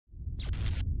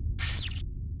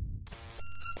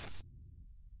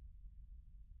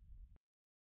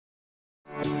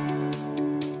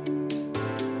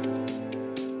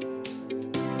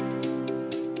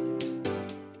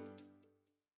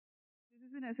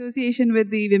association with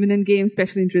the Women in Games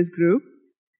Special Interest Group.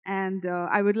 And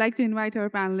I would like to invite our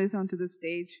panelists onto the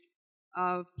stage.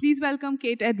 Please welcome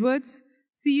Kate Edwards,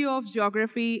 CEO of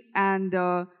Geogrify and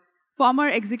former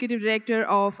Executive Director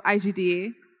of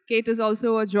IGDA. Kate is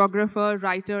also a geographer,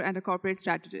 writer, and a corporate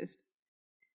strategist.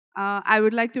 I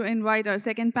would like to invite our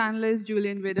second panelist,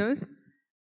 Julian Widdows,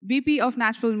 VP of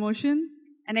NaturalMotion,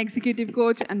 an executive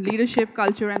coach and leadership,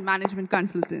 culture, and management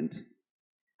consultant.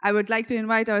 I would like to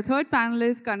invite our third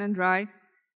panelist, Kannan,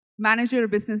 Manager of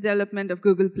Business Development of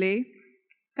Google Play.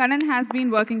 Kannan has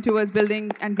been working towards building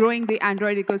and growing the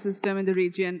Android ecosystem in the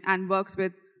region and works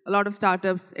with a lot of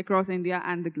startups across India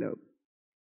and the globe.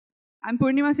 I'm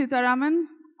Poornima Sitaraman,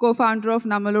 co-founder of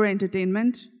NammaLore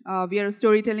Entertainment. We are a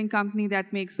storytelling company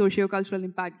that makes socio-cultural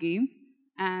impact games,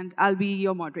 and I'll be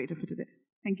your moderator for today.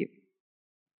 Thank you.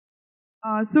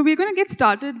 So we're going to get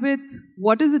started with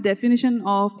what is the definition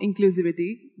of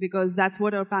inclusivity, because that's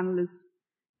what our panelists.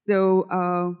 So,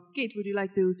 Kate, would you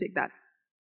like to take that?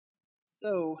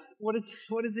 So, what is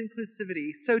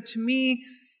inclusivity? So, to me,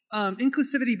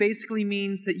 inclusivity basically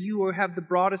means that you have the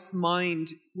broadest mind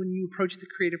when you approach the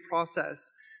creative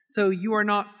process. So, you are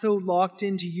not so locked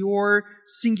into your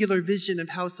singular vision of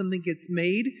how something gets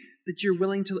made that you're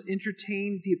willing to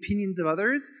entertain the opinions of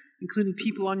others, including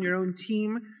people on your own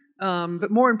team. But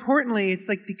more importantly, it's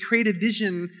like the creative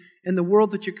vision and the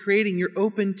world that you're creating. You're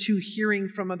open to hearing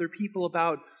from other people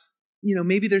about,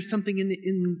 maybe there's something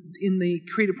in the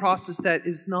creative process that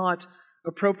is not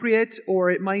appropriate, or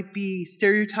it might be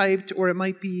stereotyped, or it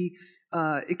might be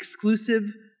exclusive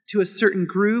to a certain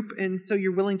group, and so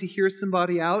you're willing to hear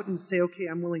somebody out and say, okay,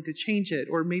 I'm willing to change it,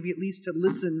 or maybe at least to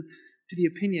listen to the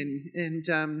opinion.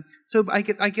 And so I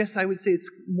guess I would say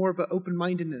it's more of an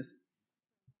open-mindedness.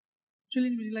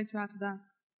 Julian, would you like to add to that?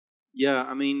 Yeah,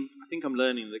 I mean, I think I'm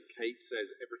learning that Kate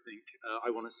says everything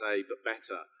I want to say, but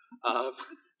better.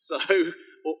 So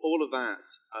all of that,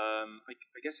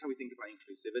 I guess how we think about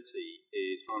inclusivity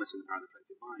is harnessing the power of the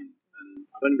collective mind. And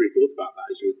I've only really thought about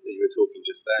that as you were talking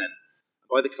just then.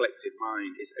 By the collective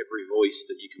mind, it's every voice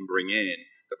that you can bring in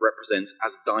that represents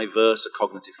as diverse a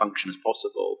cognitive function as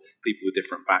possible, people with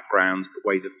different backgrounds,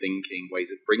 ways of thinking,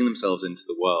 ways of bringing themselves into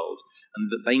the world, and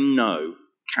that they know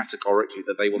categorically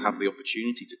that they will have the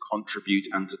opportunity to contribute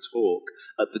and to talk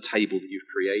at the table that you've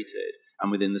created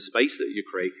and within the space that you're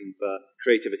creating for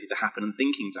creativity to happen and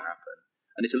thinking to happen.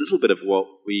 And it's a little bit of what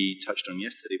we touched on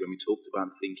yesterday when we talked about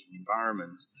the thinking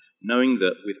environment, knowing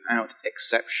that without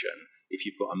exception, if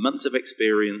you've got a month of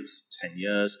experience, 10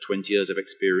 years, 20 years of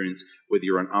experience, whether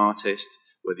you're an artist,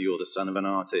 whether you're the son of an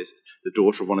artist, the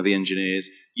daughter of one of the engineers,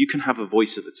 you can have a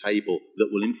voice at the table that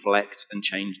will inflect and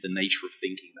change the nature of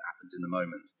thinking that happens in the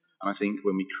moment. And I think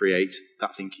when we create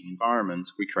that thinking environment,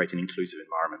 we create an inclusive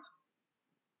environment.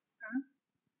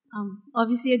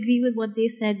 Obviously agree with what they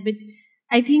said, but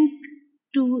I think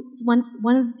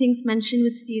one of the things mentioned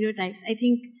was stereotypes. I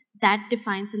think that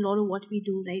defines a lot of what we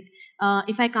do, right?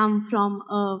 If I come from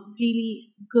a really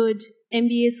good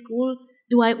MBA school,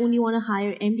 do I only want to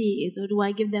hire MBAs, or do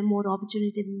I give them more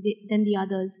opportunity than the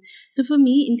others? So for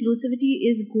me, inclusivity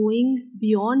is going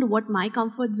beyond what my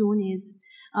comfort zone is,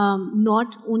 not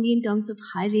only in terms of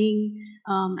hiring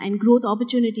and growth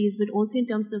opportunities, but also in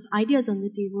terms of ideas on the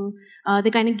table.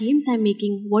 The kind of games I'm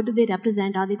making, what do they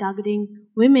represent? Are they targeting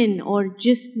women or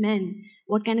just men?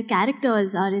 What kind of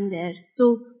characters are in there?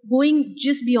 So going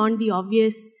just beyond the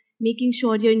obvious, making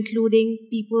sure you're including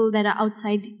people that are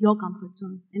outside your comfort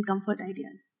zone and comfort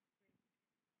ideas.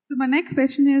 So my next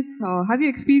question is, have you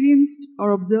experienced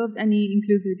or observed any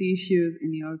inclusivity issues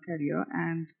in your career?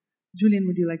 And Julian,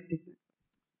 would you like to take that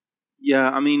first? Yeah,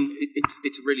 I mean,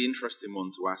 it's a really interesting one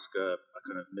to ask a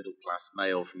kind of middle-class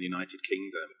male from the United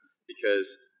Kingdom,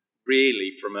 because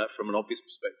really, from an obvious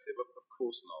perspective, of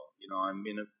course not. I'm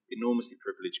in an enormously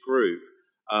privileged group.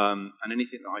 And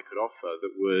anything that I could offer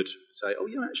that would say, oh,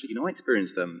 actually, I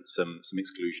experienced some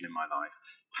exclusion in my life,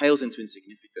 pales into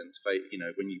insignificance,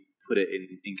 when you put it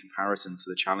in comparison to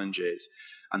the challenges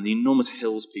and the enormous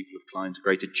hills people have climbed to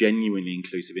create a genuinely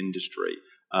inclusive industry.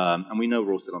 And we know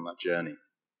we're all still on that journey.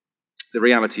 The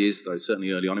reality is, though,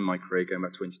 certainly early on in my career, going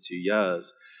back 22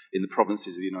 years, in the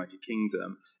provinces of the United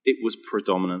Kingdom, it was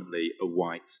predominantly a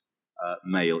white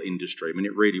male industry. I mean,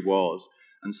 it really was.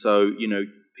 And so,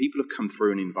 people have come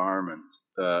through an environment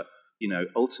that,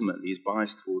 ultimately is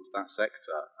biased towards that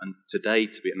sector. And today,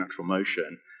 to be at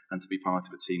NaturalMotion and to be part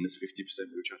of a team that's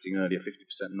 50%, we were chatting earlier, 50%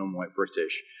 non-white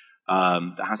British,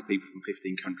 that has people from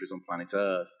 15 countries on planet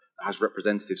Earth, that has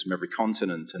representatives from every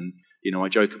continent. And, I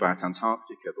joke about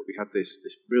Antarctica, but we had this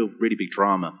really big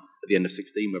drama at the end of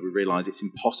 16 where we realised it's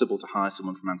impossible to hire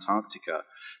someone from Antarctica.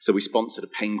 So we sponsored a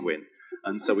penguin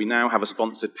And so we now have a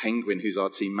sponsored penguin who's our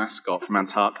team mascot from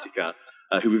Antarctica,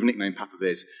 who we've nicknamed Papa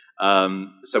Viz.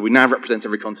 So we now represent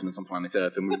every continent on planet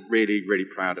Earth, and we're really, really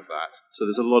proud of that. So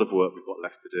there's a lot of work we've got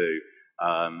left to do,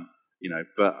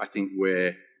 but I think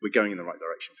we're going in the right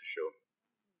direction for sure.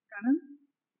 Kannan?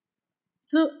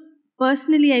 So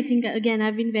personally, I think, again,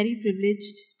 I've been very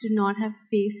privileged to not have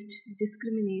faced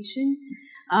discrimination,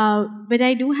 but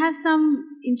I do have some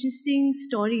interesting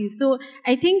stories. So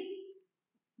I think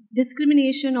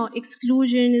discrimination or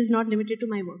exclusion is not limited to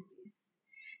my workplace.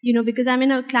 Because I'm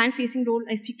in a client-facing role,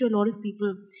 I speak to a lot of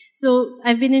people. So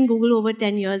I've been in Google over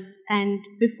 10 years, and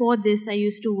before this, I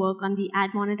used to work on the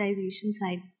ad monetization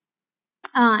side.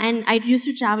 And I used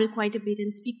to travel quite a bit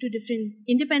and speak to different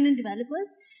independent developers.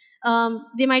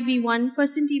 They might be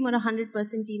 1-person team or a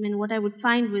 100-person team, and what I would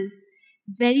find was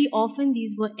very often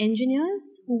these were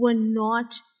engineers who were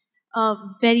not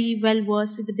very well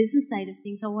versed with the business side of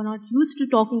things, or were not used to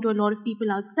talking to a lot of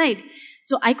people outside.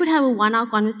 So I could have a 1-hour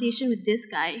conversation with this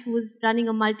guy who was running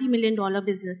a multi-million-dollar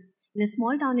business in a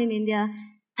small town in India,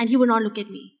 and he would not look at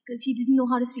me because he didn't know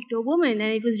how to speak to a woman,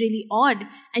 and it was really odd.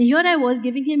 And here I was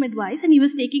giving him advice, and he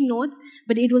was taking notes,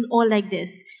 but it was all like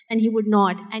this, and he would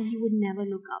nod, and he would never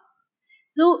look up.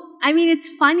 So, I mean, it's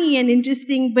funny and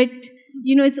interesting, but,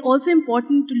 it's also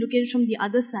important to look at it from the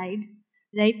other side,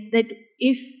 right? That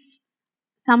if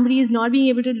somebody is not being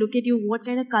able to look at you, what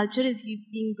kind of culture is he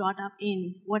being brought up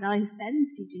in? What are his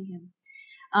parents teaching him?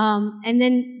 And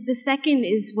then the second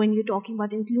is when you're talking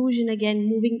about inclusion, again,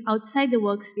 moving outside the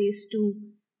workspace to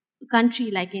a country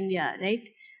like India, right?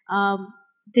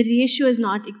 The ratio is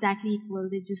not exactly equal.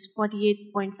 There's just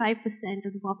 48.5%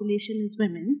 of the population is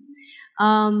women.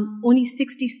 Only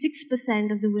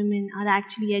 66% of the women are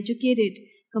actually educated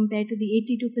compared to the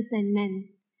 82% men.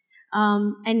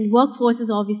 And workforce is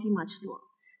obviously much lower.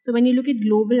 So when you look at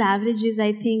global averages,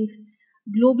 I think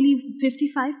globally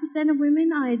 55% of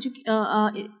women are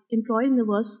employed in the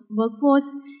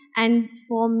workforce, and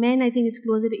for men, I think it's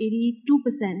closer to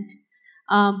 82%.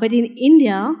 But in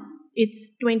India,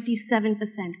 it's 27%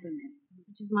 women,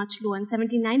 which is much lower, and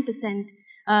 79%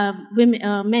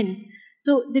 men.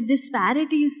 So the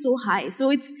disparity is so high. So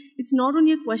it's not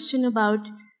only a question about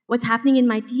what's happening in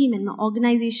my team and my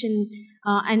organization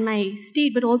and my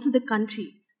state, but also the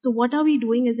country. So what are we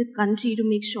doing as a country to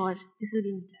make sure this is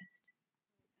being addressed?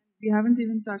 We haven't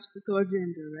even touched the third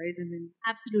gender, right? I mean,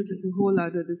 absolutely, it's a whole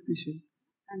other discussion.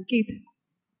 And Kate?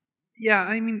 Yeah,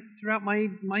 I mean, throughout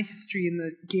my history in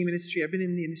the game industry, I've been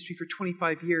in the industry for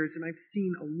 25 years, and I've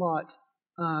seen a lot.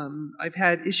 I've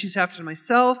had issues happen to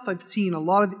myself. I've seen a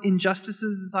lot of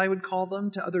injustices, as I would call them,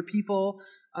 to other people.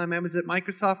 I was at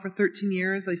Microsoft for 13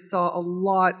 years. I saw a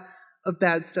lot of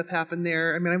bad stuff happen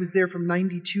there. I mean, I was there from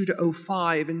 92 to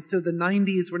 05, and so the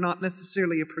 90s were not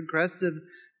necessarily a progressive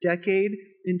decade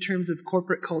in terms of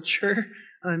corporate culture.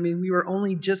 I mean, we were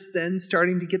only just then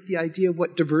starting to get the idea of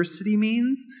what diversity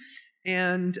means.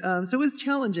 And so it was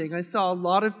challenging. I saw a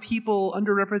lot of people,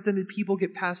 underrepresented people,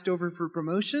 get passed over for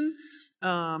promotion.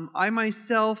 I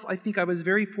myself, I think I was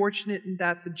very fortunate in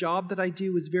that the job that I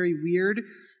do was very weird.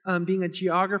 Being a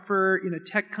geographer in a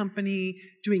tech company,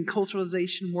 doing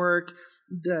culturalization work,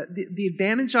 the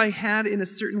advantage I had in a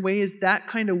certain way is that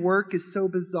kind of work is so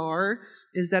bizarre,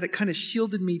 is that it kind of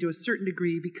shielded me to a certain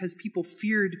degree because people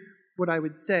feared what I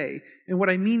would say. And what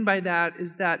I mean by that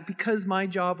is that because my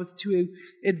job was to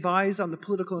advise on the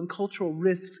political and cultural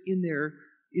risks in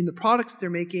the products they're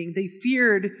making, they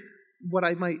feared what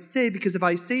I might say, because if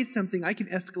I say something, I can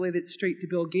escalate it straight to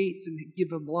Bill Gates and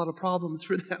give him a lot of problems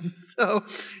for them. So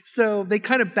they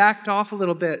kind of backed off a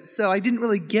little bit. So I didn't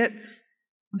really get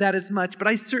that as much, but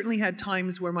I certainly had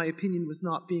times where my opinion was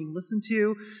not being listened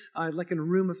to, like in a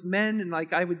room of men, and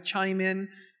like I would chime in.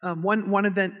 One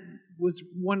thing that was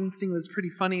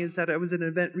pretty funny is that I was at an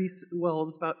event it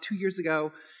was about 2 years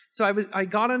ago. So I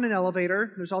got on an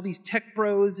elevator. There's all these tech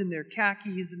bros in their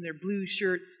khakis and their blue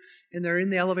shirts, and they're in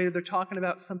the elevator. They're talking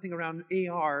about something around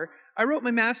AR. I wrote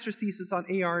my master's thesis on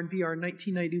AR and VR in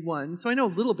 1991, so I know a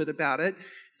little bit about it.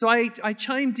 So I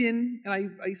chimed in,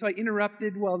 and I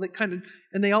interrupted.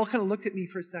 And they all kind of looked at me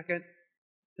for a second,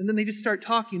 and then they just start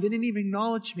talking. They didn't even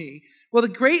acknowledge me. Well, the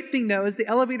great thing, though, is the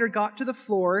elevator got to the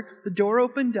floor, the door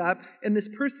opened up, and this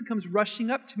person comes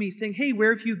rushing up to me saying, "Hey,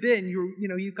 where have you been?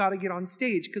 You've got to get on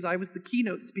stage," because I was the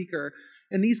keynote speaker,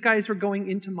 and these guys were going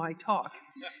into my talk.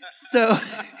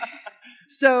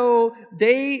 So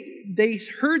they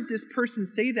heard this person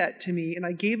say that to me, and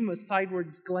I gave them a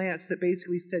sideward glance that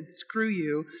basically said, "Screw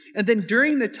you." And then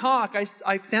during the talk,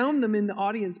 I found them in the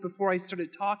audience before I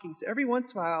started talking. So every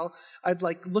once in a while, I'd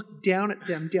like look down at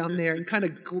them down there and kind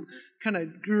of,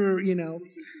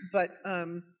 but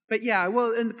But yeah,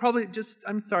 well, and probably just,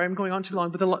 I'm sorry, I'm going on too long,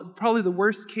 but probably the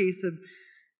worst case of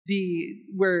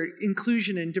where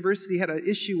inclusion and diversity had an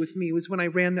issue with me was when I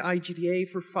ran the IGDA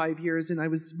for 5 years, and I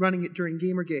was running it during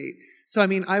Gamergate. So, I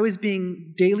mean, I was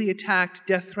being daily attacked,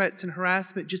 death threats, and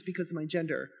harassment just because of my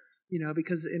gender,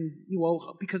 because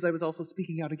I was also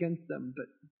speaking out against them. But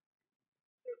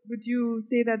would you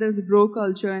say that there's a bro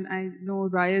culture, and I know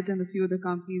Riot and a few other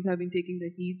companies have been taking the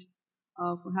heat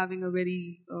for having a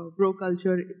very bro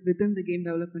culture within the game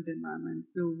development environment.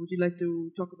 So would you like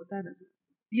to talk about that as well?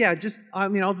 Yeah,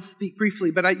 I'll just speak briefly,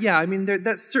 but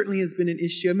that certainly has been an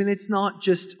issue. I mean, it's not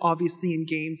just obviously in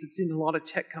games, it's in a lot of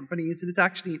tech companies, and it's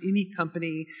actually in any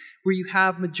company where you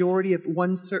have majority of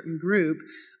one certain group,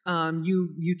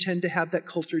 you tend to have that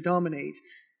culture dominate.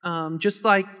 Just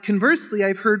like conversely,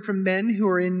 I've heard from men who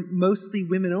are in mostly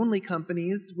women-only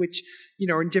companies, which,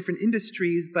 are in different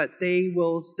industries, but they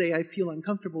will say, I feel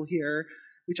uncomfortable here,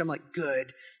 which I'm like,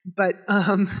 good, but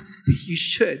you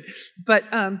should. But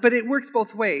it works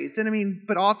both ways. And I mean,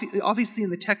 but obviously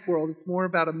in the tech world, it's more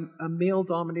about a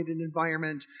male-dominated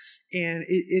environment, and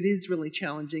it is really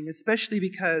challenging, especially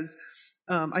because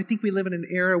I think we live in an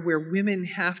era where women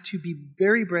have to be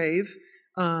very brave,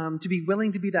 to be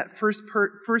willing to be that first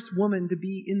woman to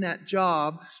be in that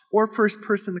job, or first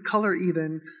person of color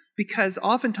even, because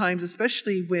oftentimes,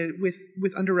 especially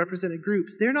with underrepresented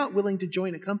groups, they're not willing to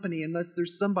join a company unless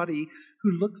there's somebody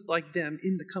who looks like them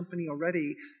in the company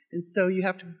already. And so you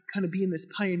have to kind of be in this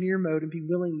pioneer mode and be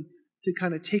willing to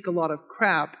kind of take a lot of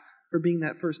crap for being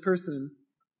that first person.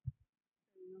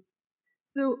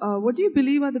 So what do you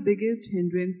believe are the biggest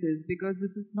hindrances? Because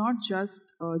this is not just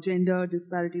gender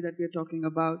disparity that we are talking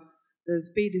about. There's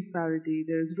pay disparity,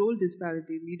 there's role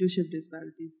disparity, leadership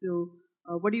disparity. So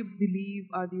what do you believe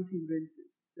are these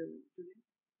hindrances? So, Julian?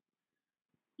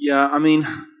 Yeah, I mean,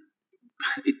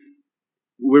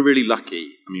 we're really lucky.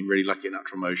 I mean, really lucky at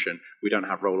NaturalMotion. We don't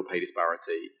have role or pay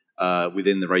disparity.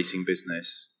 Within the racing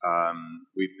business,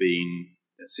 we've been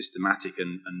systematic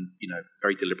and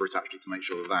very deliberate actually to make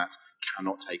sure that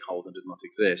cannot take hold and does not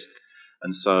exist.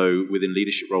 And so within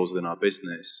leadership roles within our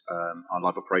business, our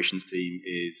live operations team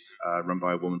is run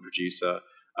by a woman producer,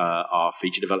 our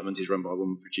feature development is run by a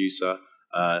woman producer,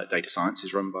 data science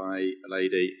is run by a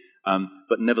lady,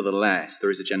 but nevertheless there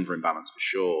is a gender imbalance for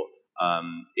sure.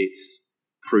 It's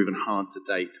proven hard to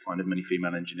date to find as many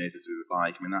female engineers as we would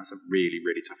like. I mean, that's a really,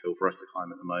 really tough hill for us to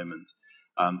climb at the moment.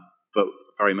 But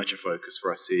very much a focus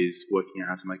for us is working out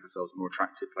how to make ourselves a more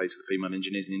attractive place for the female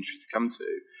engineers in the industry to come to.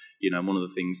 One of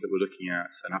the things that we're looking at,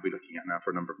 and have been looking at now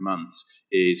for a number of months,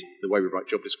 is the way we write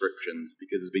job descriptions,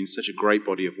 because there's been such a great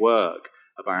body of work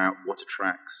about what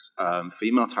attracts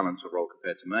female talent to a role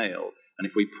compared to male. And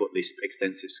if we put this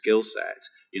extensive skill set,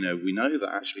 we know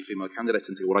that actually female candidates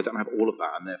tend to go, well, I don't have all of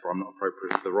that, and therefore I'm not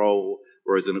appropriate for the role.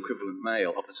 Whereas an equivalent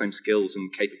male of the same skills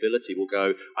and capability will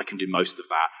go, I can do most of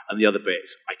that, and the other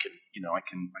bits I can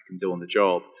do on the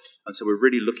job. And so we're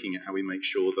really looking at how we make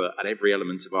sure that at every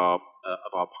element of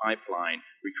our pipeline,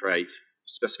 we create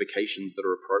specifications that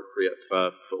are appropriate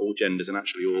for all genders and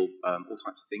actually all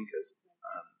types of thinkers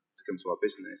to come to our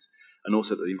business, and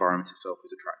also that the environment itself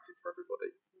is attractive for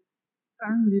everybody.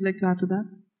 Would you like to add to that?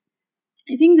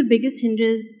 I think the biggest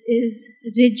hindrance is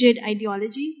rigid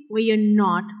ideology, where you're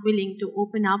not willing to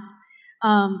open up.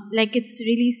 Like, it's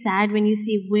really sad when you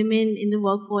see women in the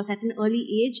workforce at an early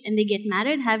age and they get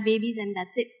married, have babies, and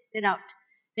that's it. They're out,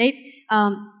 right?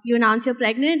 You announce you're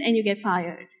pregnant and you get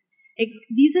fired. Like,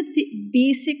 these are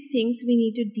basic things we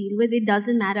need to deal with. It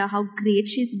doesn't matter how great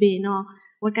she's been or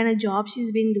what kind of job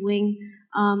she's been doing.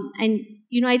 And,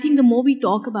 I think the more we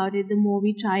talk about it, the more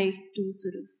we try to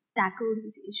sort of tackle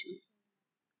these issues.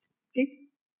 Okay.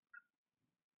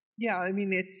 Yeah, I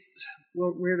mean, it's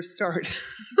where to start.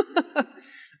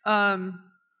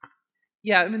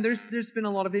 Yeah, I mean, there's been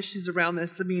a lot of issues around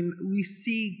this. I mean, we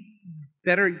see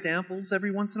better examples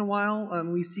every once in a while.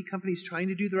 We see companies trying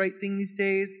to do the right thing these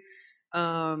days.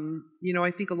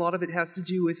 I think a lot of it has to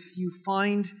do with you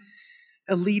find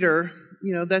a leader.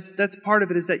 That's part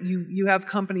of it, is that you have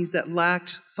companies that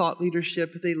lacked thought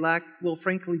leadership. They lack, well,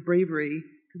 frankly, bravery,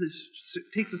 because it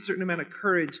takes a certain amount of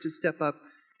courage to step up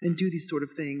and do these sort of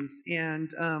things. And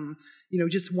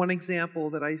just one example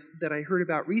that I heard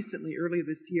about recently, earlier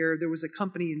this year, there was a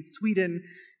company in Sweden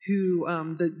who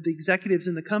the executives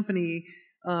in the company,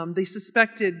 they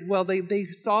suspected, well, they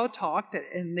saw a talk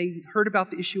and they heard about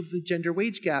the issue of the gender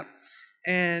wage gap.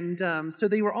 And so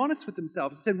they were honest with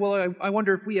themselves, said, well, I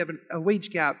wonder if we have a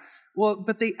wage gap. Well,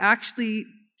 but they actually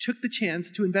took the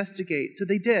chance to investigate. So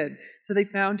they did. So they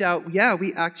found out, yeah,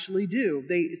 we actually do.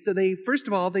 First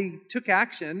of all, they took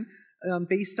action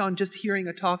based on just hearing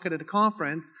a talk at a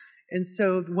conference. And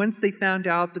so once they found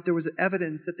out that there was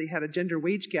evidence that they had a gender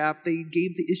wage gap, they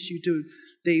gave the issue to,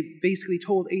 they basically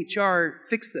told HR,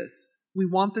 fix this. We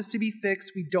want this to be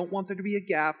fixed. We don't want there to be a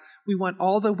gap. We want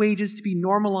all the wages to be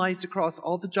normalized across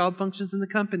all the job functions in the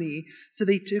company. So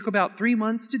they took about 3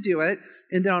 months to do it.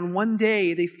 And then on one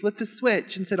day, they flipped a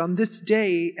switch and said, on this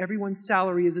day, everyone's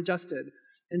salary is adjusted.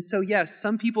 And so, yes,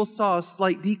 some people saw a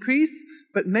slight decrease,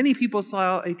 but many people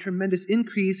saw a tremendous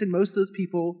increase, and most of those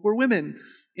people were women.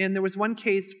 And there was one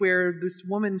case where this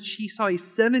woman, she saw a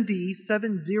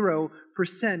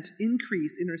 70%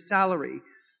 increase in her salary.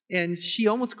 And she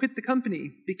almost quit the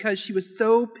company because she was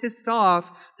so pissed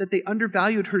off that they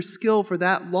undervalued her skill for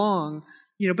that long.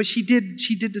 You know, but she did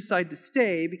decide to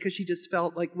stay because she just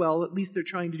felt like, well, at least they're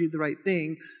trying to do the right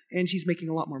thing, and she's making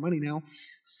a lot more money now.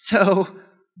 So,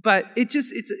 but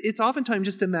it's oftentimes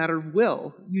just a matter of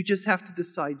will. You just have to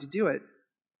decide to do it.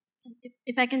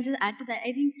 If I can just add to that,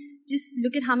 I think just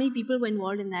look at how many people were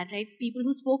involved in that, right? People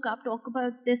who spoke up, talk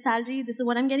about their salary, this is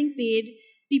what I'm getting paid.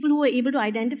 People who were able to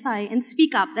identify and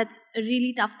speak up. That's a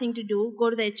really tough thing to do. Go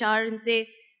to the HR and say,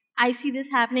 I see this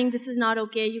happening, this is not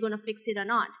okay, you're going to fix it or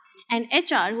not. And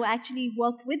HR, who actually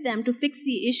worked with them to fix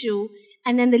the issue,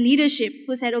 and then the leadership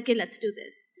who said, okay, let's do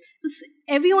this. So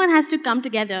everyone has to come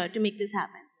together to make this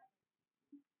happen.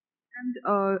 And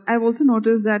I've also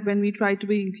noticed that when we try to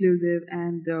be inclusive,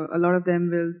 and a lot of them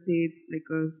will say it's like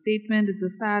a statement, it's a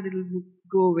fad, it'll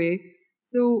go away.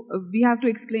 So we have to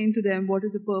explain to them what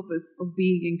is the purpose of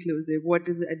being inclusive, what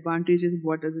is the advantages,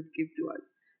 what does it give to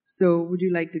us. So would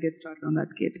you like to get started on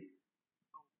that, Kate?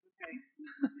 Okay.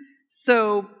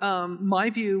 So my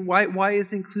view, why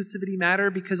does inclusivity matter?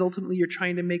 Because ultimately you're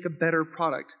trying to make a better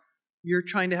product. You're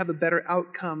trying to have a better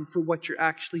outcome for what you're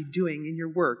actually doing in your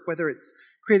work, whether it's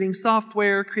creating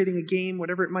software, creating a game,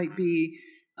 whatever it might be.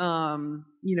 You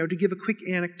know, to give a quick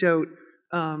anecdote,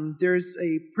 there's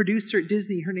a producer at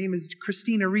Disney, her name is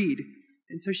Christina Reed.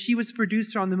 And so she was a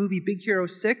producer on the movie Big Hero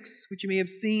 6, which you may have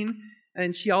seen.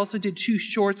 And she also did 2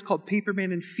 shorts called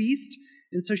Paperman and Feast.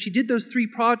 And so she did those 3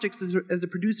 projects as a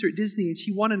producer at Disney, and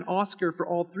she won an Oscar for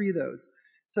all 3 of those.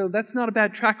 So that's not a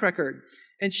bad track record.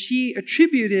 And she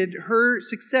attributed her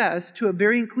success to a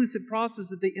very inclusive process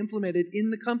that they implemented in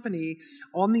the company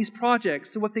on these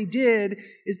projects. So what they did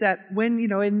is that when, you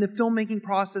know, in the filmmaking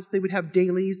process, they would have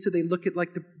dailies, so they look at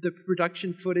like the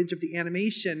production footage of the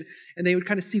animation, and they would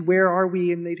kind of see where are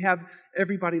we, and they'd have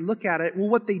everybody look at it. Well,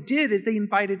 what they did is they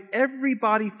invited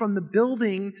everybody from the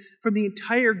building, from the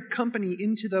entire company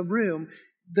into the room,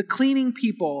 the cleaning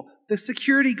people, the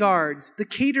security guards, the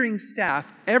catering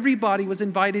staff, everybody was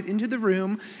invited into the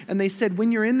room, and they said,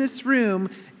 when you're in this room,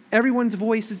 everyone's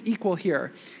voice is equal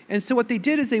here. And so what they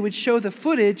did is they would show the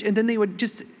footage, and then they would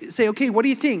just say, okay, what do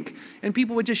you think? And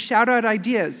people would just shout out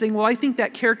ideas, saying, well, I think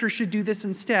that character should do this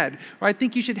instead, or I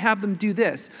think you should have them do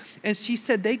this. And she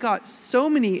said they got so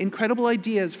many incredible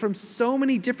ideas from so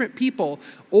many different people,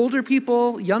 older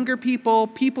people, younger people,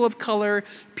 people of color,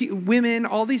 women,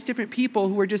 all these different people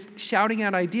who were just shouting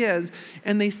out ideas.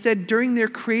 And they said during their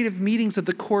creative meetings of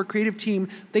the core creative team,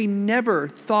 they never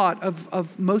thought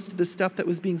of most of the stuff that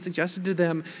was being suggested to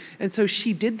them. And so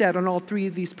she did that on all 3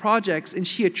 of these projects, and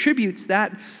she attributes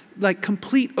that like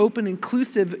complete open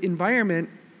inclusive environment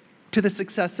to the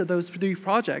success of those 3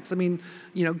 projects. I mean,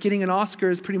 you know, getting an Oscar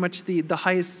is pretty much the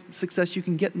highest success you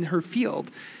can get in her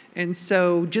field. And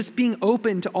so just being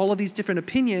open to all of these different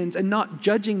opinions and not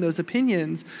judging those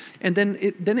opinions, and then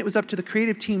it was up to the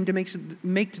creative team to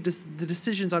make the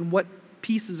decisions on what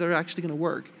pieces are actually going to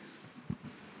work.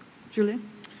 Julian?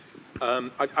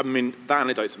 I mean, that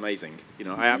anecdote's amazing. You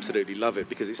know, I absolutely love it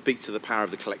because it speaks to the power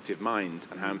of the collective mind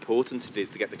and how important it is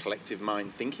to get the collective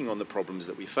mind thinking on the problems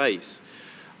that we face.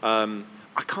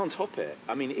 I can't top it.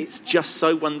 I mean, it's just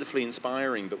so wonderfully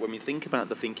inspiring. But when we think about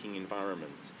the thinking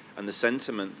environment and the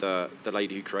sentiment that the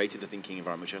lady who created the thinking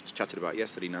environment, which I chatted about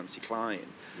yesterday, Nancy Klein,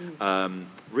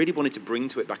 really wanted to bring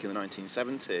to it back in the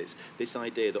 1970s, this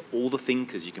idea that all the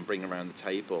thinkers you can bring around the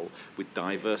table with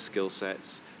diverse skill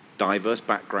sets, diverse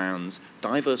backgrounds,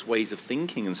 diverse ways of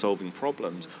thinking and solving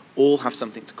problems, all have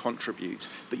something to contribute,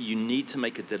 but you need to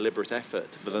make a deliberate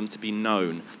effort for them to be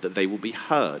known, that they will be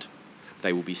heard,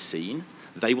 they will be seen,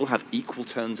 they will have equal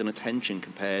turns and attention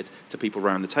compared to people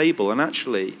around the table. And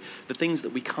actually, the things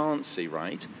that we can't see,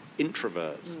 right,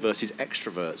 introverts versus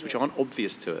extroverts, which aren't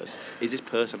obvious to us, is this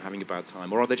person having a bad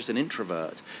time, or are they just an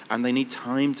introvert? And they need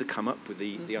time to come up with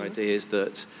the ideas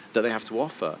that they have to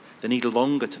offer. They need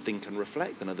longer to think and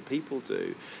reflect than other people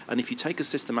do. And if you take a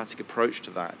systematic approach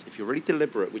to that, if you're really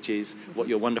deliberate, which is what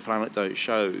your wonderful anecdote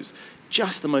shows,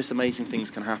 just the most amazing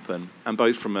things can happen. And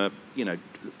both from a you know,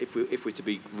 if we're to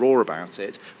be raw about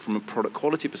it, from a product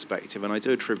quality perspective, and I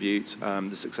do attribute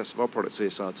the success of our product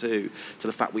CSR2 to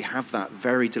the fact we have that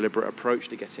very deliberate approach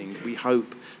to getting, we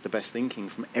hope, the best thinking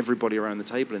from everybody around the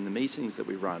table in the meetings that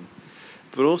we run.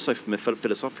 But also from a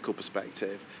philosophical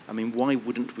perspective, I mean, why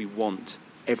wouldn't we want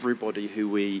everybody who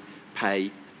we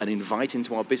pay and invite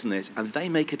into our business, and they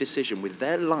make a decision with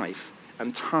their life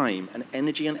and time and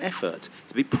energy and effort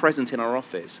to be present in our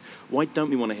office? Why don't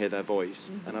we want to hear their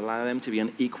voice and allow them to be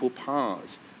an equal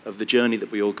part of the journey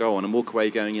that we all go on and walk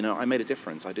away going, you know, I made a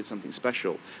difference, I did something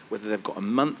special. Whether they've got a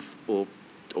month or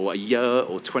a year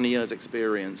or 20 years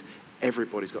experience,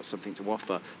 everybody's got something to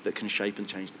offer that can shape and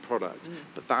change the product.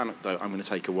 But that anecdote I'm going to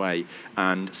take away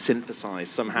and synthesize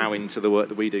somehow into the work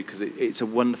that we do, because it's a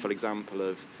wonderful example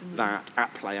of that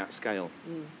at play at scale.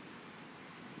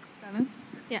 Kannan?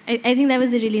 Yeah, I think that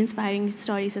was a really inspiring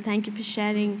story, so thank you for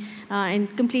sharing,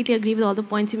 and completely agree with all the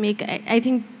points you make. I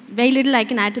think very little I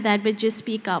can add to that, but just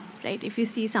speak up, right? If you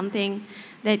see something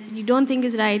that you don't think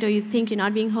is right, or you think you're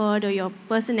not being heard, or your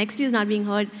person next to you is not being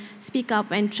heard, speak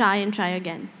up and try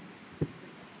again.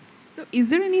 So is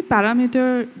there any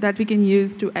parameter that we can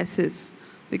use to assess?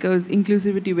 Because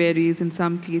inclusivity varies. In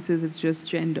some cases, it's just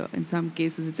gender. In some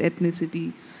cases, it's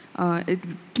ethnicity. It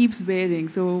keeps varying.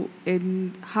 So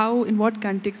in what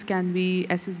context can we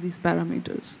assess these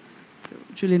parameters? So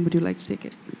Julian, would you like to take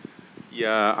it?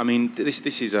 Yeah, I mean,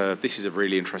 this is a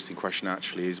really interesting question,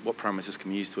 actually, is what parameters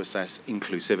can we use to assess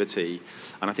inclusivity?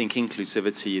 And I think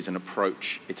inclusivity is an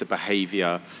approach, it's a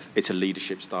behavior, it's a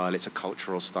leadership style, it's a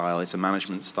cultural style, it's a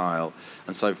management style.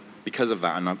 And so because of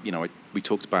that, and you know, we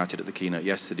talked about it at the keynote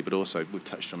yesterday, but also we've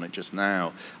touched on it just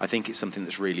now, I think it's something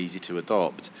that's really easy to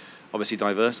adopt. Obviously,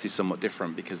 diversity is somewhat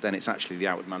different, because then it's actually the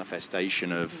outward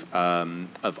manifestation of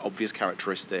obvious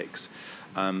characteristics.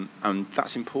 And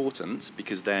that's important,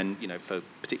 because then, you know,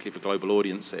 particularly for global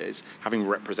audiences, having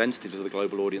representatives of the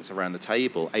global audience around the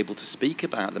table able to speak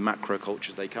about the macro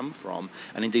cultures they come from,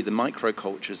 and indeed the micro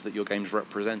cultures that your games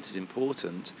represent, is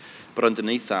important. But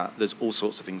underneath that, there's all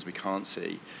sorts of things we can't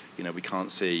see. You know, we can't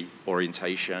see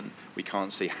orientation. We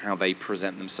can't see how they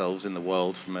present themselves in the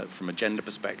world from a gender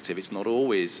perspective. It's not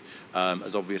always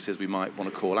as obvious as we might want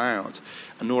to call out.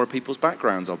 And nor are people's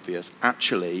backgrounds obvious.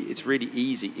 Actually, it's really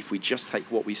easy, if we just take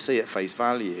what we see at face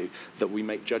value, that we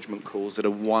make judgment calls that are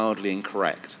wildly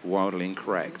incorrect.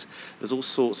 There's all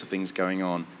sorts of things going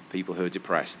on. People who are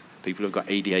depressed, people who've got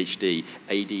ADHD,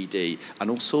 ADD, and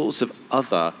all sorts of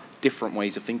other different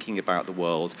ways of thinking about the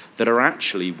world that are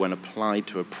actually, when applied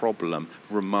to a problem,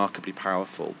 remarkably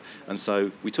powerful. And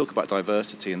so we talk about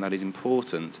diversity, and that is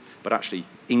important, but actually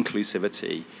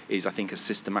inclusivity is, I think, a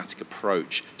systematic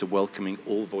approach to welcoming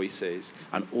all voices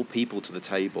and all people to the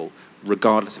table,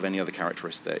 regardless of any other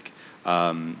characteristic.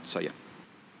 So yeah.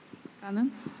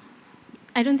 Kannan?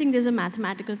 I don't think there's a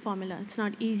mathematical formula. It's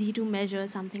not easy to measure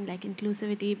something like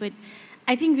inclusivity, but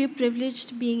I think we're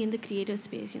privileged being in the creative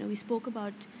space. You know, we spoke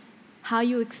about how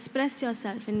you express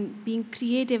yourself and being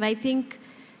creative. I think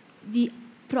the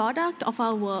product of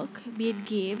our work, be it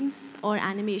games or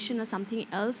animation or something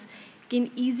else, can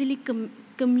easily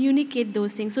communicate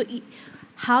those things. So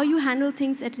how you handle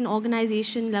things at an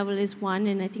organization level is one,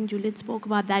 and I think Julian spoke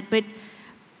about that, but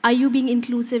are you being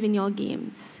inclusive in your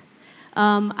games?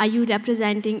 Are you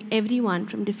representing everyone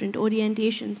from different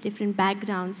orientations, different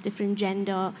backgrounds, different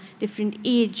gender, different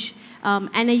age? And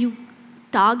are you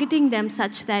targeting them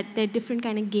such that there are different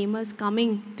kind of gamers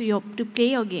coming to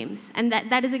play your games? And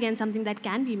that is, again, something that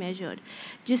can be measured.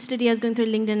 Just today I was going through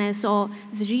LinkedIn, I saw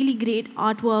this really great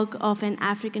artwork of an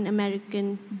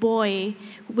African-American boy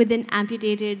with an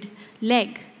amputated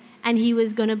leg, and he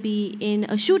was going to be in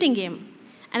a shooting game.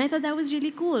 And I thought that was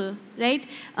really cool, right?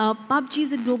 PUBG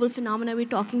is a global phenomenon. We're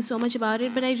talking so much about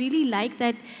it, but I really like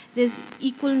that there's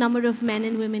equal number of men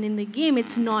and women in the game.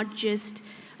 It's not just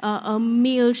a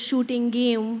male shooting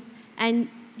game. And,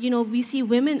 you know, we see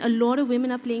women, a lot of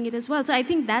women are playing it as well. So I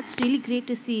think that's really great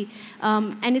to see.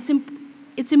 And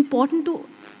it's important to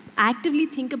actively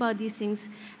think about these things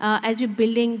as we're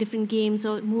building different games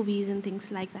or movies and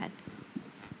things like that.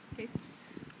 Okay.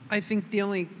 I think the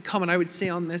only comment I would say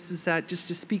on this is that, just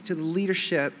to speak to the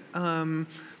leadership,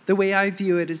 the way I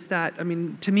view it is that, I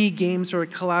mean, to me, games are a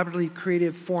collaboratively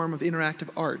creative form of interactive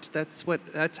art.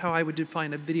 That's how I would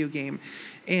define a video game.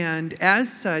 And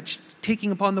as such,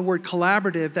 taking upon the word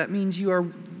collaborative, that means you are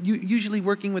usually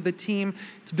working with a team.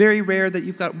 It's very rare that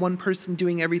you've got one person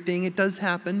doing everything. It does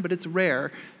happen, but it's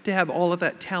rare to have all of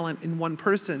that talent in one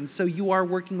person. So you are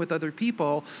working with other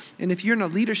people. And if you're in a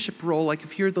leadership role, like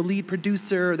if you're the lead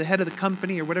producer or the head of the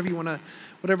company or whatever you want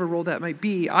whatever role that might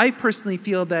be. I personally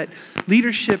feel that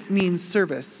leadership means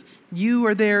service. You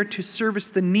are there to service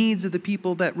the needs of the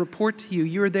people that report to you.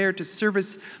 You are there to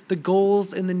service the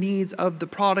goals and the needs of the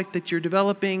product that you're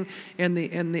developing and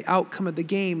the outcome of the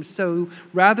game. So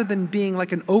rather than being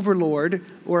like an overlord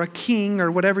or a king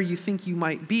or whatever you think you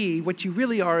might be, what you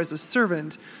really are is a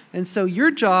servant. And so your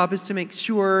job is to make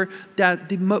sure that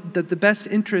the best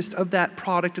interest of that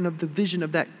product and of the vision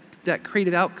of that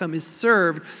creative outcome is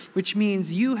served, which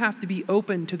means you have to be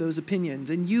open to those opinions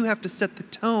and you have to set the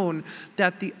tone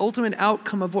that the ultimate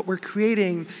outcome of what we're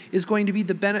creating is going to be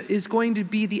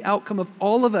the outcome of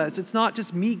all of us. It's not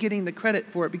just me getting the credit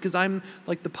for it because I'm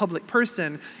like the public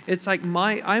person. It's like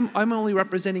I'm only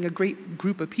representing a great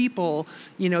group of people,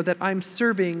 you know, that I'm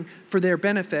serving for their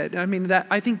benefit. I mean,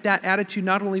 I think that attitude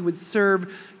not only would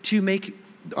serve to make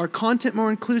our content more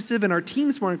inclusive and our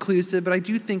teams more inclusive, but I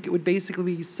do think it would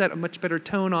basically set a much better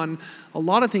tone on a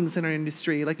lot of things in our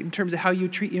industry, like in terms of how you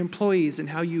treat your employees and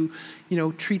how you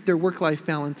treat their work-life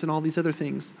balance and all these other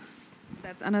things.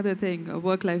 That's another thing, a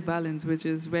work-life balance, which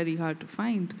is very hard to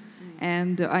find.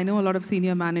 And I know a lot of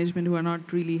senior management who are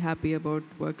not really happy about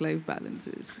work-life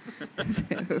balances.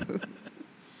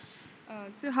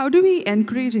 So how do we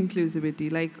encourage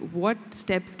inclusivity? Like, what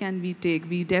steps can we take?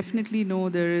 We definitely know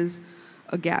there is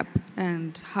a gap,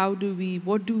 and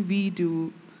what do we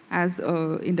do as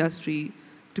an industry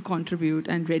to contribute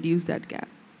and reduce that gap?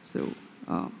 So,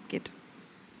 Kit.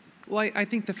 Well, I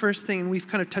think the first thing, and we've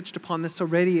kind of touched upon this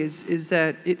already, is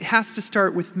that it has to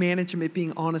start with management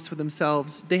being honest with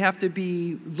themselves. They have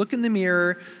to look in the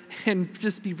mirror and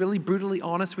just be really brutally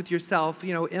honest with yourself.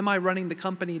 You know, am I running the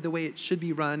company the way it should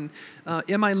be run?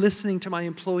 Am I listening to my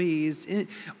employees?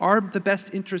 Are the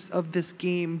best interests of this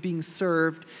game being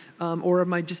served? Or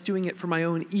am I just doing it for my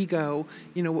own ego?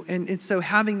 You know, and so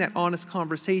having that honest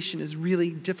conversation is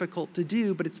really difficult to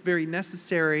do, but it's very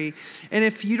necessary. And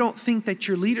if you don't think that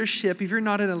your leadership, if you're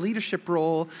not in a leadership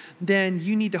role, then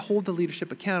you need to hold the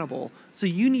leadership accountable. So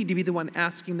you need to be the one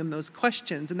asking them those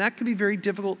questions, and that can be very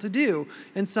difficult to do.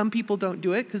 And some people don't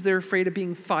do it because they're afraid of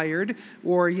being fired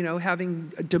or, you know,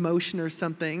 having a demotion or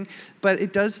something. But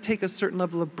it does take a certain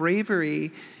level of bravery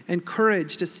and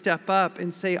courage to step up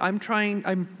and say,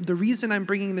 the reason I'm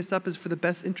bringing this up is for the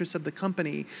best interest of the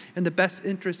company and the best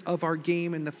interest of our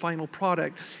game and the final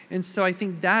product. And so I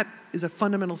think that is a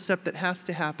fundamental step that has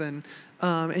to happen.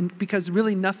 And because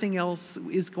really nothing else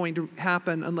is going to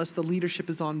happen unless the leadership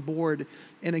is on board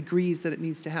and agrees that it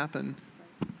needs to happen.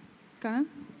 Kannan?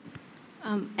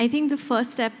 I think the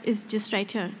first step is just right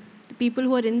here. The people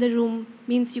who are in the room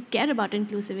means you care about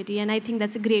inclusivity, and I think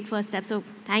that's a great first step, so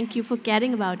thank you for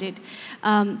caring about it.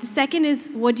 The second is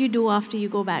what you do after you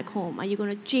go back home. Are you going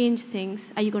to change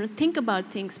things? Are you going to think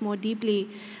about things more deeply?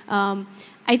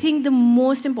 I think the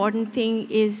most important thing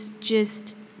is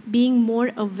just being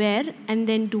more aware and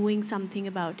then doing something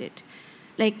about it.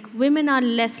 Like, women are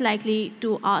less likely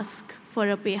to ask for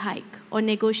a pay hike or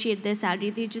negotiate their salary.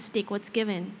 They just take what's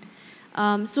given.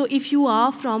 So if you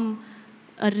are from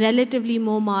a relatively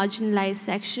more marginalized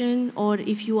section, or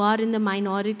if you are in the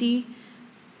minority,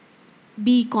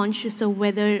 be conscious of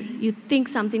whether you think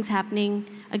something's happening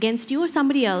against you or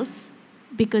somebody else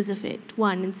because of it,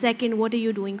 one. And second, what are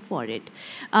you doing for it?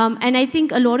 And I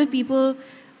think a lot of people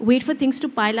wait for things to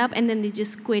pile up and then they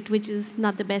just quit, which is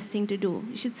not the best thing to do.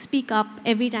 You should speak up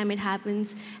every time it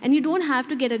happens. And you don't have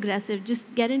to get aggressive.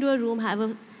 Just get into a room, have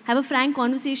a frank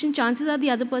conversation. Chances are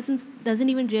the other person doesn't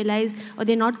even realize, or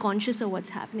they're not conscious of what's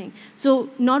happening. So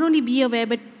not only be aware,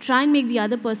 but try and make the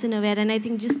other person aware, and I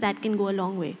think just that can go a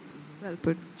long way. Well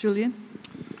put. Julian?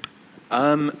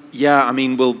 Yeah, I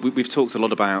mean, well, we've talked a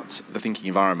lot about the thinking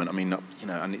environment. I mean, you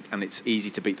know, and it's easy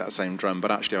to beat that same drum,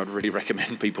 but actually I'd really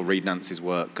recommend people read Nancy's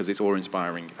work because it's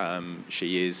awe-inspiring.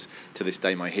 She is, to this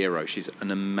day, my hero. She's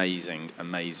an amazing,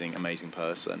 amazing, amazing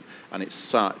person, and it's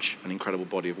such an incredible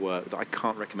body of work that I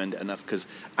can't recommend it enough because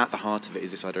at the heart of it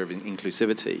is this idea of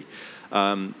inclusivity.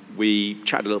 We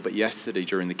chatted a little bit yesterday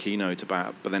during the keynote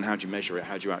about, but then how do you measure it?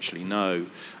 How do you actually know?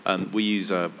 We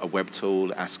use a web tool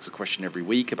that asks a question every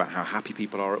week about how happy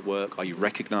people are at work. Are you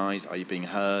recognized? Are you being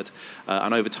heard?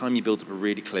 And over time, you build up a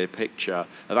really clear picture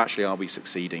of actually, are we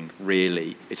succeeding,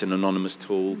 really? It's an anonymous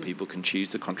tool. People can choose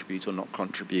to contribute or not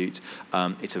contribute.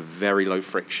 It's a very low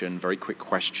friction, very quick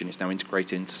question. It's now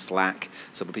integrated into Slack,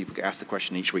 so that people get asked a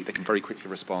question each week. They can very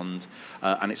quickly respond.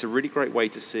 And it's a really great way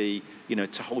to see, you know,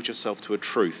 to hold yourself to a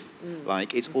truth.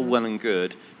 Like, it's all well and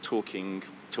good talking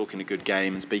a good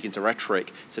game and speaking to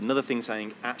rhetoric. It's another thing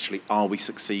saying, actually, are we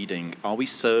succeeding? Are we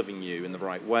serving you? you in the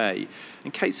right way.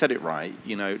 And Kate said it right,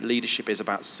 you know, leadership is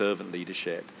about servant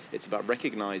leadership. It's about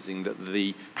recognizing that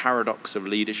the paradox of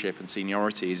leadership and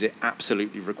seniority is it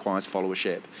absolutely requires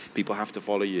followership. People have to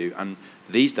follow you, and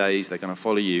these days they're going to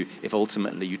follow you if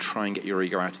ultimately you try and get your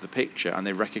ego out of the picture and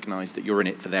they recognize that you're in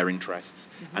it for their interests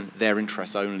and their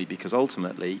interests only, because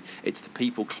ultimately it's the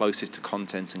people closest to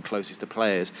content and closest to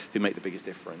players who make the biggest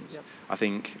difference. Yep. I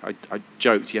think I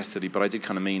joked yesterday, but I did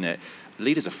kind of mean it.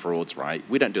 Leaders are frauds, right?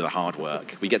 We don't do the hard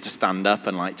work. We get to stand up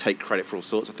and like take credit for all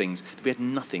sorts of things that we had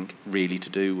nothing really to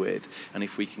do with. And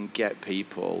if we can get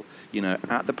people, you know,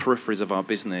 at the peripheries of our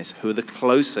business who are the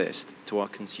closest to our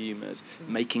consumers,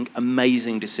 making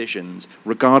amazing decisions,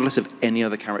 regardless of any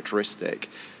other characteristic,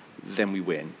 then we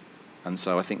win. And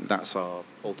so I think that's our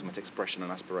ultimate expression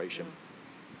and aspiration.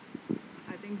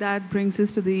 I think that brings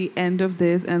us to the end of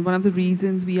this, and one of the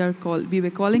reasons we were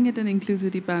calling it an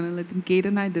inclusivity panel, I think Kate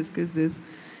and I discussed this,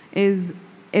 is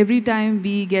every time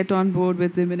we get on board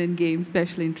with Women in Games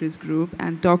Special Interest Group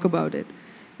and talk about it,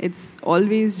 it's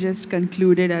always just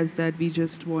concluded as that we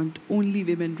just want only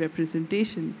women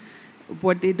representation.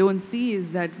 What they don't see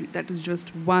is that that is just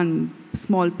one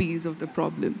small piece of the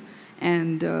problem,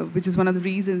 and which is one of the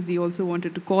reasons we also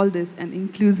wanted to call this an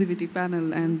inclusivity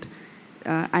panel. And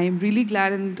I am really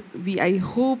glad, and I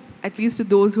hope, at least to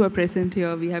those who are present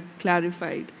here, we have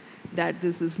clarified that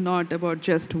this is not about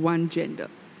just one gender.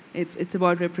 It's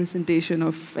about representation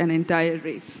of an entire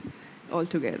race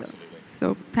altogether. Absolutely.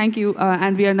 So thank you,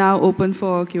 and we are now open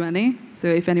for Q&A, so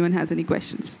if anyone has any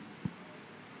questions.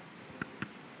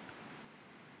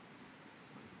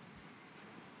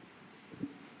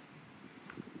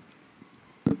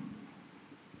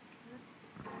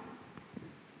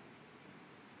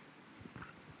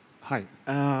 Hi,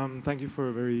 thank you for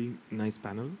a very nice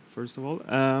panel, first of all.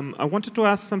 I wanted to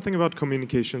ask something about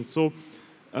communication. So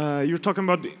you're talking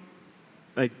about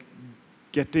like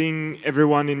getting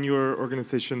everyone in your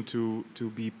organization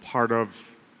to be part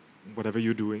of whatever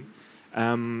you're doing.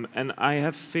 And I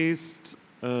have faced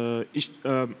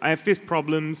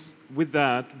problems with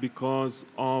that because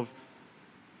of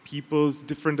people's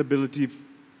different ability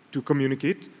to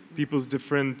communicate, people's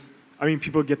different, I mean,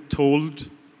 people get told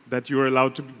that you're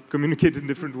allowed to communicate in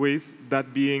different ways,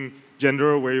 that being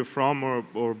gender or where you're from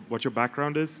or what your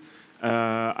background is.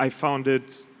 I found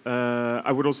it,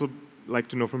 I would also like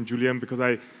to know from Julian, because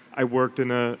I worked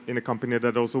in a company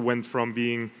that also went from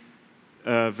being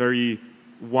very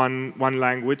one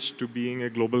language to being a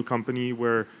global company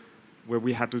where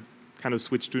we had to kind of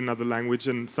switch to another language,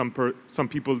 and some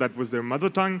people that was their mother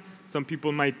tongue, some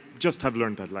people might just have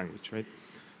learned that language, right?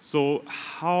 So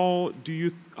how do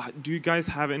you guys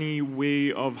have any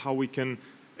way of how we can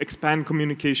expand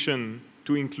communication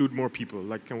to include more people?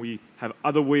 Like, can we have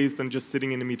other ways than just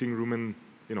sitting in a meeting room and,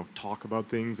 you know, talk about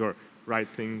things or write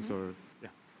things? Or yeah,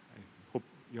 I hope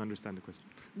you understand the question.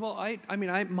 Well,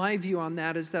 my view on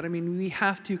that is that, I mean, we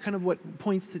have to kind of what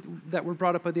points that were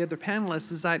brought up by the other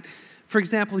panelists is that, for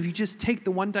example, if you just take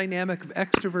the one dynamic of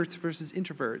extroverts versus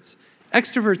introverts,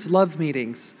 extroverts love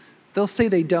meetings. They'll say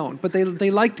they don't, but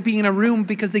they like to be in a room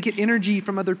because they get energy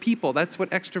from other people. That's what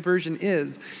extroversion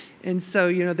is. And so,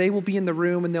 you know, they will be in the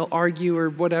room and they'll argue or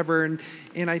whatever,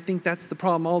 and I think that's the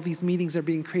problem. All these meetings are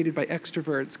being created by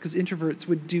extroverts because introverts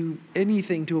would do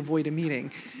anything to avoid a meeting.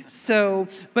 So,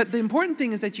 but the important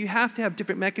thing is that you have to have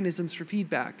different mechanisms for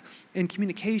feedback and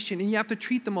communication, and you have to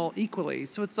treat them all equally.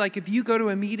 So it's like if you go to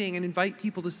a meeting and invite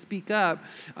people to speak up,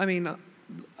 I mean,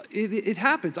 it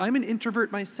happens. I'm an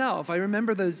introvert myself. I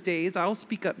remember those days. I'll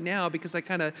speak up now because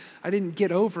I didn't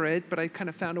get over it, but I kind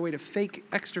of found a way to fake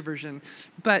extroversion.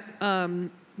 But,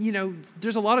 you know,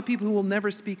 there's a lot of people who will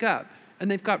never speak up, and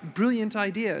they've got brilliant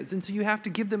ideas, and so you have to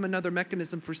give them another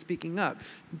mechanism for speaking up.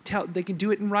 They can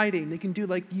do it in writing. They can do,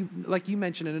 like you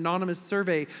mentioned, an anonymous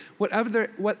survey,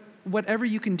 whatever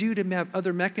you can do to have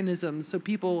other mechanisms so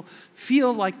people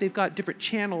feel like they've got different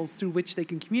channels through which they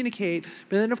can communicate.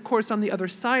 But then, of course, on the other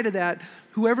side of that,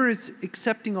 whoever is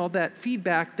accepting all that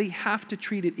feedback, they have to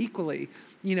treat it equally.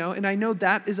 You know, and I know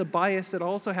that is a bias that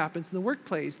also happens in the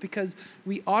workplace because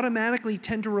we automatically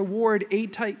tend to reward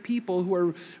A-type people who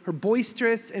are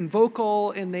boisterous and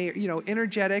vocal and they, you know,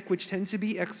 energetic, which tends to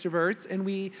be extroverts, and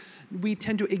we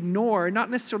tend to ignore,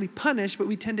 not necessarily punish, but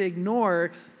we tend to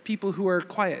ignore people who are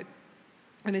quiet.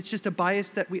 And it's just a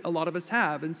bias that a lot of us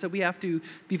have. And so we have to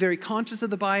be very conscious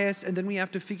of the bias, and then we have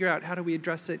to figure out how do we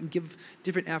address it and give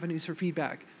different avenues for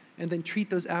feedback, and then treat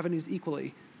those avenues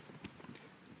equally.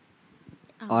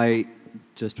 I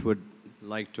just would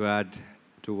like to add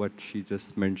to what she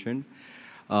just mentioned.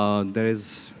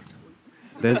 There's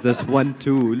this one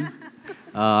tool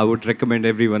I would recommend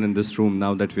everyone in this room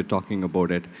now that we're talking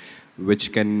about it.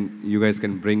 which you guys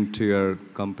can bring to your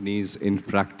companies in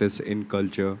practice, in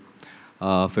culture,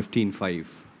 15-5.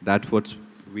 That's what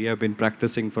we have been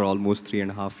practicing for almost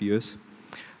 3.5 years.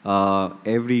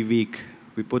 Every week,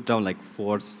 we put down like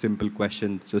 4 simple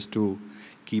questions just to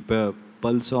keep a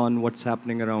pulse on what's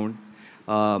happening around.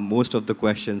 Most of the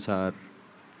questions are,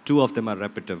 2 of them are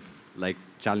repetitive, like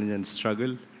challenge and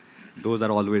struggle. Those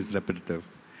are always repetitive.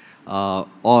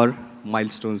 Or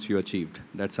milestones you achieved.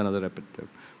 That's another repetitive.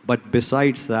 But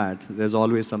besides that, there's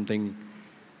always something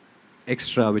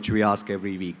extra which we ask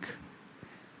every week.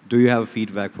 Do you have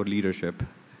feedback for leadership?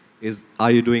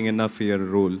 Are you doing enough for your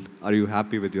role? Are you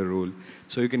happy with your role?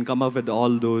 So you can come up with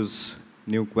all those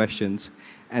new questions,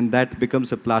 and that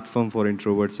becomes a platform for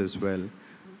introverts as well,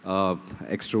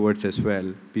 extroverts as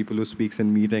well. People who speaks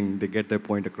in meeting, they get their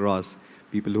point across.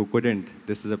 People who couldn't,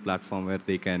 this is a platform where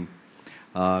they can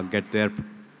get their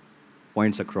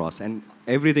points across. And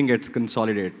everything gets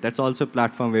consolidated. That's also a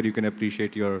platform where you can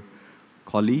appreciate your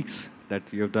colleagues,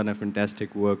 that you've done a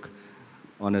fantastic work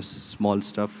on a small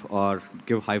stuff, or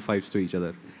give high fives to each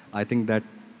other. I think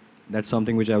that's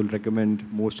something which I would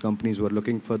recommend most companies who are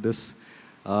looking for this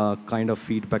kind of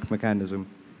feedback mechanism.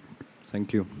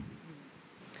 Thank you.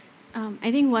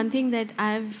 I think one thing that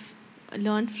I've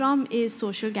learned from is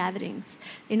social gatherings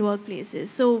in workplaces.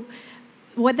 So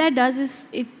what that does is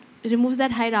it removes that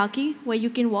hierarchy where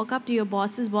you can walk up to your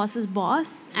boss's boss's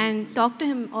boss and talk to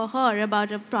him or her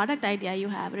about a product idea you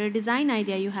have or a design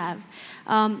idea you have.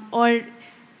 Or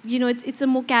it's a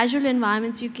more casual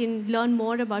environment, so you can learn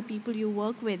more about people you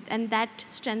work with, and that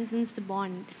strengthens the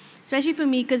bond. Especially for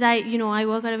me, because I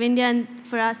work out of India, and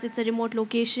for us it's a remote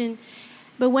location.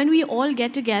 But when we all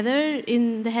get together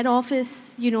in the head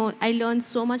office, I learn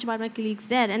so much about my colleagues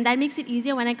there, and that makes it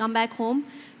easier when I come back home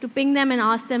to ping them and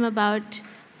ask them about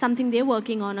something they're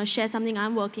working on or share something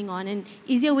I'm working on, and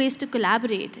easier ways to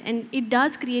collaborate. And it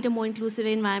does create a more inclusive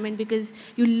environment because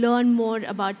you learn more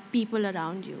about people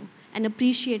around you and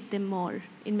appreciate them more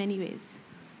in many ways.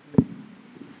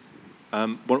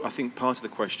 Well, I think part of the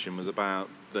question was about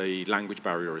the language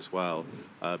barrier as well,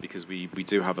 because we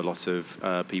do have a lot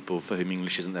of people for whom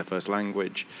English isn't their first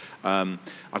language.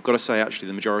 I've got to say, actually,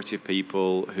 the majority of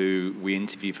people who we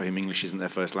interview for whom English isn't their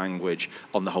first language,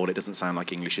 on the whole, it doesn't sound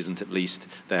like English isn't at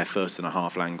least their first and a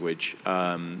half language.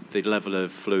 The level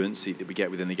of fluency that we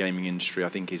get within the gaming industry, I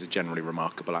think, is generally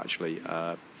remarkable, actually.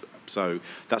 So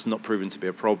that's not proven to be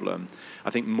a problem. I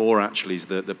think more actually is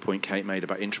the point Kate made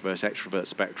about introvert-extrovert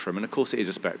spectrum. And of course it is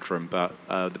a spectrum, but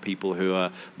the people who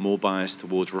are more biased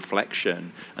towards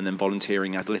reflection and then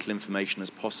volunteering as little information as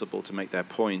possible to make their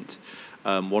point.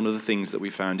 One of the things that we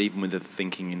found, even with the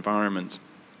thinking environment,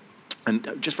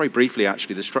 and just very briefly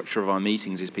actually, the structure of our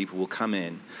meetings is people will come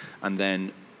in and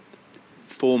then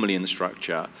formally in the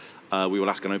structure, we will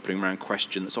ask an opening round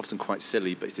question that's often quite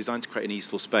silly, but it's designed to create an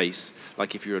easeful space,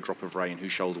 like if you're a drop of rain,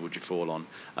 whose shoulder would you fall on?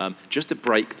 Just to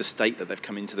break the state that they've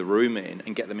come into the room in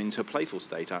and get them into a playful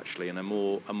state, actually, and a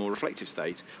more reflective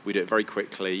state. We do it very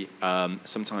quickly.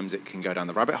 Sometimes it can go down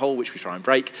the rabbit hole, which we try and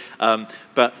break.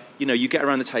 But you get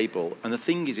around the table, and the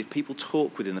thing is, if people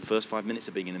talk within the first 5 minutes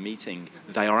of being in a meeting,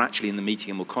 they are actually in the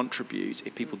meeting and will contribute.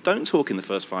 If people don't talk in the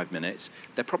first 5 minutes,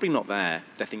 they're probably not there.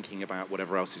 They're thinking about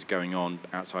whatever else is going on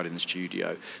outside in the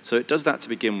studio. So it does that to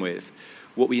begin with.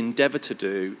 What we endeavour to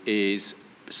do is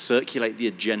circulate the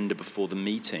agenda before the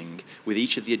meeting with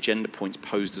each of the agenda points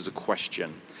posed as a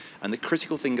question. And the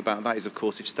critical thing about that is, of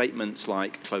course, if statements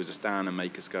like close us down and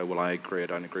make us go, well, I agree, I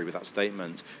don't agree with that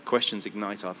statement, questions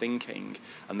ignite our thinking.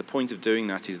 And the point of doing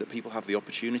that is that people have the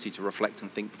opportunity to reflect and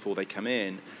think before they come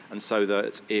in. And so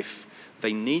that if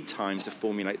they need time to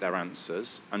formulate their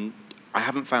answers, and I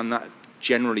haven't found that,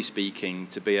 generally speaking,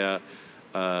 to be a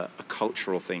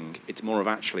cultural thing. It's more of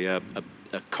actually a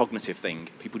cognitive thing.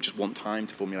 People just want time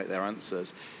to formulate their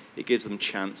answers. It gives them a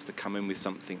chance to come in with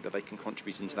something that they can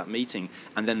contribute into that meeting.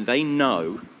 And then they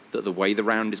know that the way the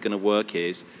round is going to work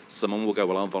is someone will go,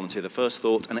 well, I'll volunteer the first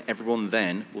thought, and everyone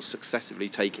then will successively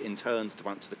take it in turns to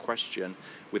answer the question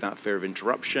without fear of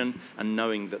interruption and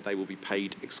knowing that they will be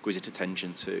paid exquisite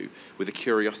attention to, with a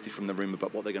curiosity from the room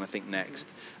about what they're going to think next.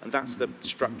 And that's the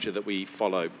structure that we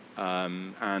follow.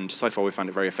 And so far we found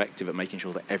it very effective at making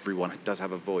sure that everyone does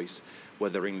have a voice,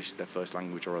 whether English is their first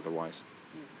language or otherwise.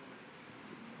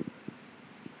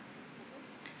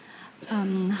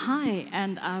 Hi,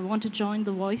 and I want to join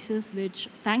the voices which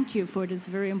thank you for this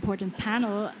very important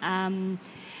panel. I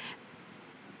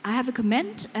have a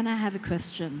comment and I have a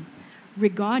question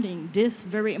regarding this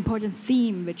very important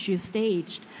theme which you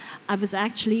staged. I was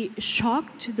actually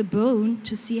shocked to the bone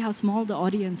to see how small the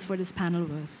audience for this panel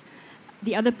was.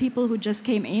 the other people who just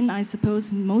came in, I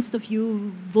suppose most of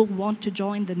you will want to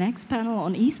join the next panel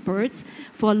on esports.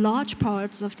 For large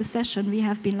parts of the session, we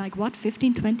have been like, what,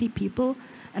 15, 20 people?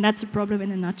 And that's a problem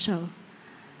in a nutshell,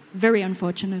 very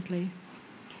unfortunately.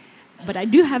 But I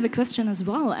do have a question as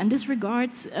well, and this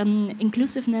regards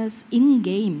inclusiveness in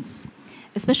games,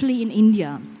 especially in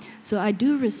India. So I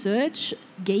do research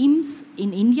games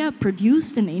in India,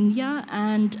 produced in India,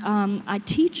 and I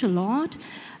teach a lot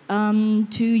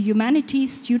to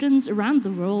humanities students around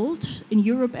the world, in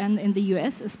Europe and in the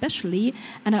US especially,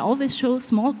 and I always show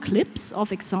small clips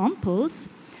of examples.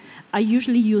 I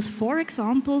usually use 4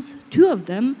 examples. 2 of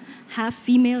them have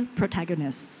female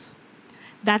protagonists.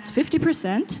 That's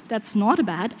 50%, that's not a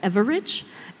bad average,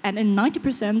 and in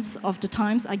 90% of the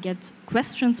times I get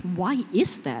questions, why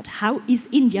is that? How is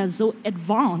India so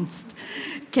advanced?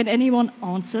 Can anyone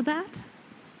answer that?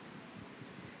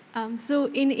 So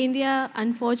in India,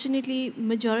 unfortunately,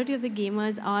 majority of the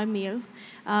gamers are male.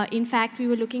 In fact, we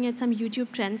were looking at some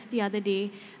YouTube trends the other day,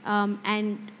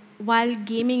 and while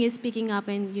gaming is picking up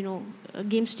and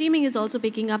game streaming is also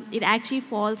picking up, it actually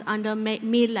falls under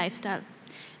male lifestyle.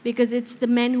 Because it's the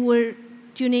men who are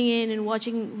tuning in and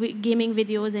watching gaming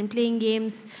videos and playing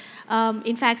games.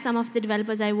 In fact, some of the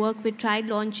developers I work with tried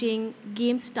launching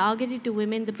games targeted to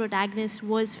women. The protagonist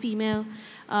was female.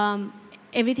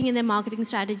 Everything in their marketing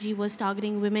strategy was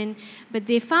targeting women. But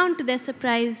they found, to their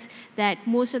surprise, that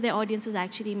most of their audience was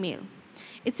actually male.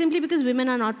 It's simply because women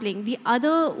are not playing. The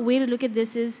other way to look at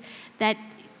this is that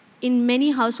in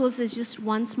many households, there's just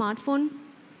one smartphone,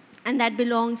 and that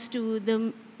belongs to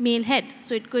the male head.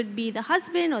 So it could be the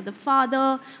husband or the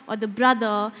father or the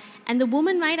brother, and the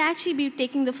woman might actually be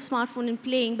taking the smartphone and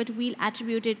playing, but we'll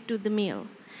attribute it to the male.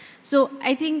 So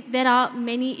I think there are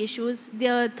many issues.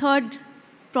 The third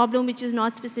problem, which is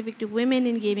not specific to women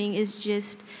in gaming, is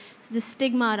just the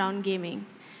stigma around gaming.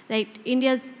 Right?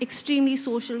 India's extremely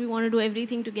social. We want to do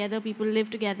everything together. People live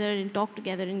together and talk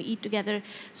together and eat together.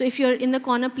 So if you're in the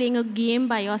corner playing a game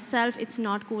by yourself, it's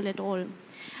not cool at all.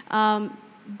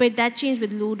 But that changed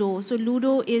with Ludo. So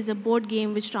Ludo is a board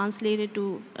game which translated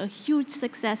to a huge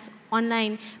success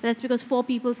online. But that's because 4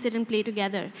 people sit and play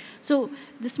together. So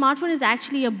the smartphone is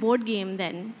actually a board game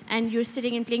then, and you're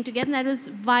sitting and playing together, and that was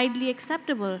widely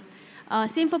acceptable.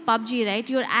 Same for PUBG, right?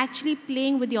 You're actually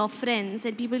playing with your friends,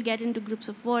 and people get into groups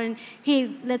of 4, and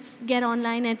hey, let's get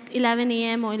online at 11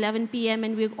 a.m. or 11 p.m.,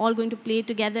 and we're all going to play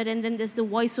together, and then there's the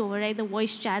voiceover, right? The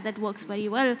voice chat that works very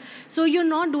well. So you're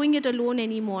not doing it alone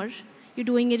anymore. You're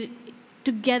doing it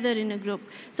together in a group.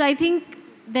 So I think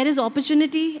there is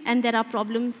opportunity, and there are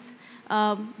problems.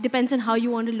 Depends on how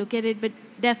you want to look at it, but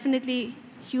definitely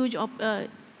huge. There are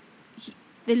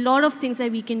a lot of things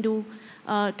that we can do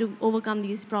to overcome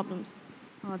these problems.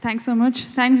 Thanks so much.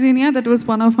 Thanks, Zinia. That was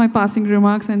one of my passing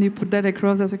remarks, and you put that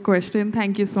across as a question.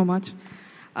 Thank you so much.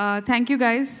 Thank you,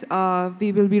 guys.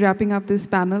 We will be wrapping up this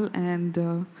panel,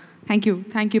 and thank you.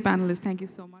 Thank you, panelists. Thank you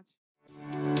so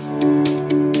much.